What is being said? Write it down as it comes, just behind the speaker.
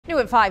New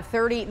at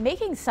 5:30,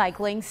 making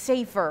cycling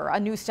safer. A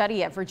new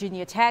study at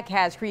Virginia Tech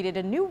has created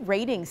a new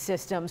rating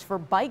systems for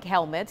bike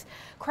helmets.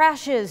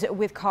 Crashes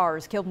with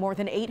cars killed more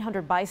than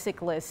 800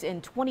 bicyclists in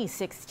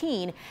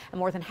 2016, and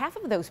more than half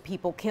of those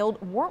people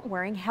killed weren't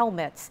wearing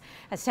helmets.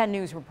 As 10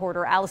 News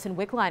reporter Allison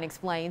Wickline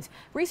explains,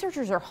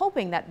 researchers are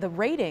hoping that the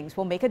ratings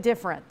will make a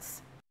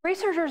difference.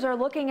 Researchers are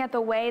looking at the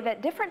way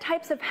that different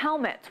types of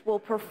helmets will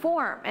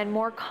perform in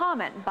more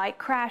common bike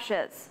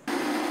crashes.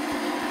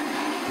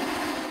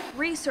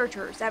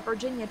 Researchers at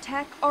Virginia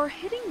Tech are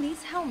hitting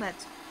these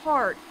helmets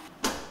hard.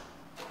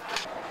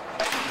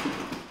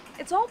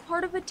 It's all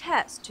part of a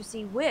test to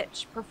see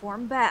which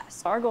perform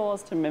best. Our goal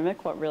is to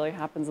mimic what really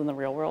happens in the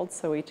real world,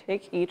 so we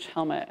take each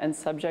helmet and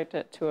subject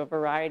it to a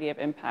variety of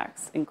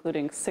impacts,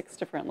 including 6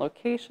 different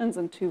locations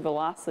and 2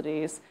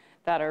 velocities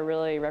that are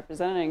really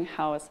representing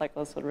how a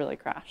cyclist would really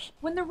crash.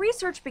 When the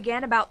research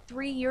began about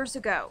 3 years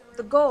ago,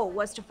 the goal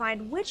was to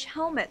find which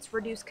helmets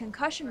reduce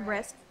concussion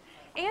risk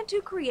and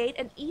to create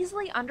an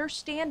easily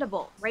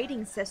understandable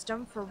rating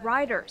system for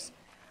riders.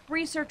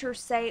 Researchers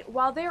say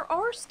while there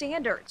are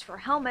standards for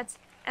helmets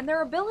and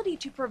their ability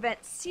to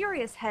prevent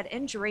serious head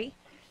injury,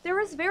 there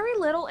is very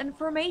little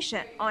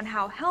information on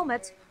how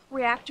helmets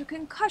react to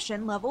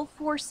concussion level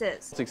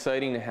forces. It's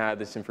exciting to have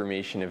this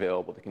information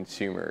available to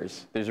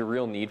consumers. There's a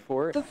real need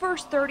for it. The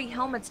first 30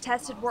 helmets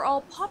tested were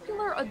all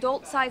popular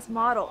adult-sized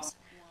models.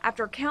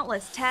 After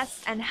countless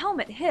tests and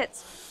helmet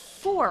hits,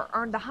 4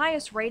 earned the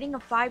highest rating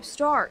of 5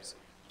 stars.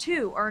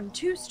 2 earned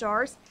 2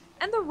 stars,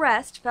 and the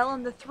rest fell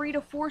in the 3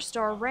 to 4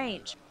 star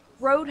range.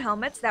 Road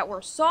helmets that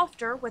were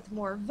softer with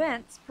more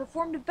vents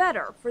performed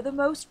better for the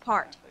most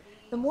part.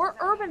 The more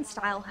urban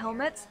style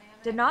helmets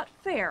did not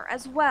fare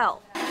as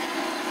well.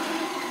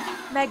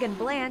 Megan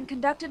Bland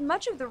conducted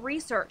much of the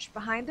research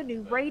behind the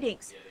new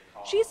ratings.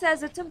 She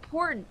says it's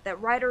important that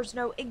riders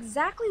know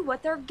exactly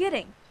what they're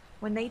getting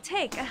when they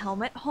take a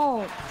helmet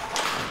home.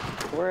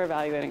 We're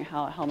evaluating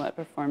how a helmet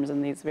performs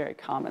in these very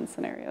common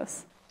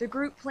scenarios. The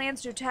group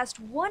plans to test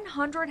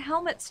 100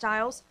 helmet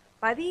styles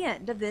by the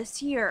end of this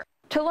year.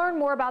 To learn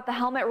more about the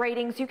helmet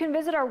ratings, you can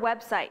visit our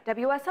website,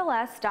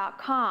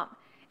 WSLS.com.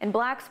 In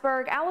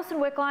Blacksburg, Allison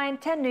Wickline,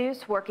 10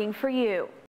 News, working for you.